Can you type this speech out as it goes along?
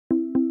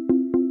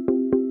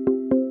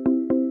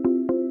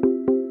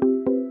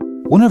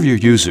One of your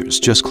users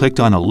just clicked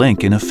on a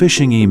link in a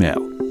phishing email,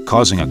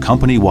 causing a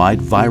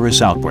company-wide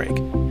virus outbreak.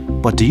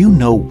 But do you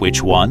know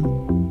which one?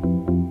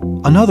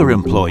 Another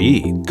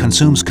employee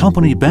consumes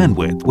company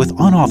bandwidth with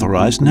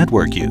unauthorized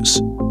network use.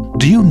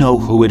 Do you know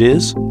who it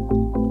is?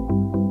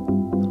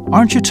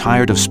 Aren't you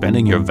tired of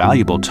spending your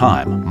valuable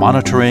time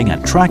monitoring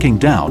and tracking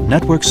down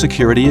network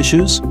security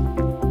issues?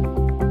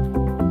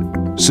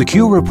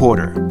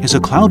 SecuReporter is a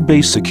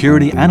cloud-based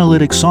security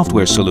analytics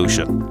software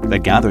solution that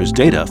gathers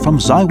data from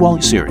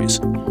ZyWALL series,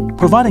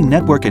 providing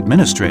network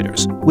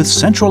administrators with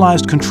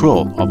centralized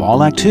control of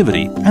all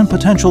activity and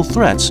potential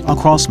threats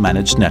across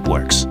managed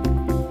networks.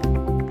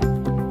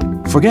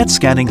 Forget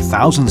scanning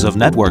thousands of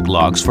network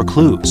logs for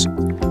clues.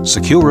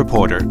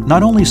 SecuReporter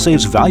not only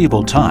saves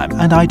valuable time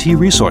and IT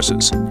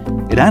resources,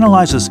 it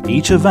analyzes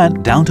each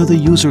event down to the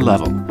user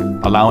level,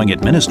 allowing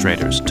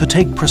administrators to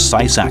take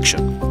precise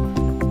action.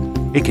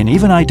 It can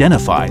even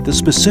identify the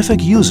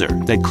specific user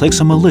that clicks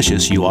a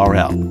malicious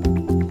URL.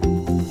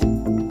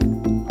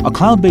 A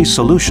cloud-based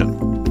solution,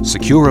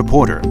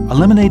 SecuReporter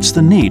eliminates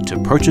the need to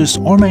purchase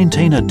or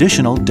maintain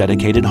additional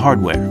dedicated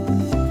hardware.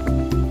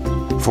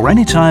 For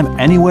anytime,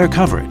 anywhere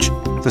coverage,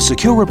 the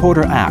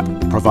SecuReporter app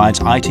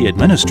provides IT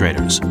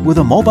administrators with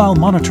a mobile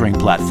monitoring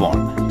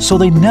platform so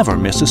they never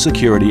miss a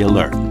security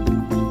alert.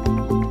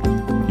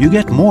 You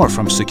get more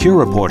from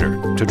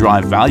SecuReporter to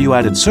drive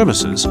value-added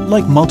services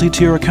like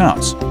multi-tier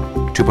accounts,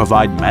 to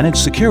provide managed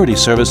security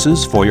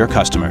services for your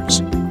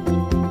customers.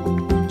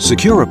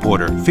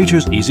 SecuReporter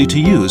features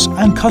easy-to-use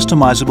and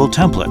customizable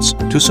templates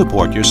to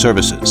support your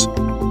services.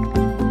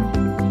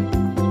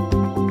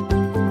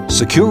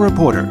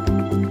 SecuReporter.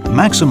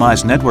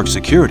 Maximize network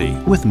security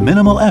with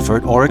minimal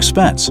effort or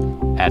expense,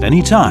 at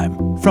any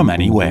time, from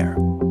anywhere.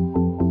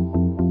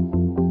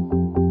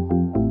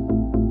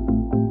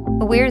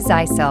 We're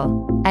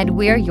Zyxel, and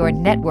we're your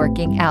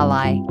networking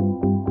ally.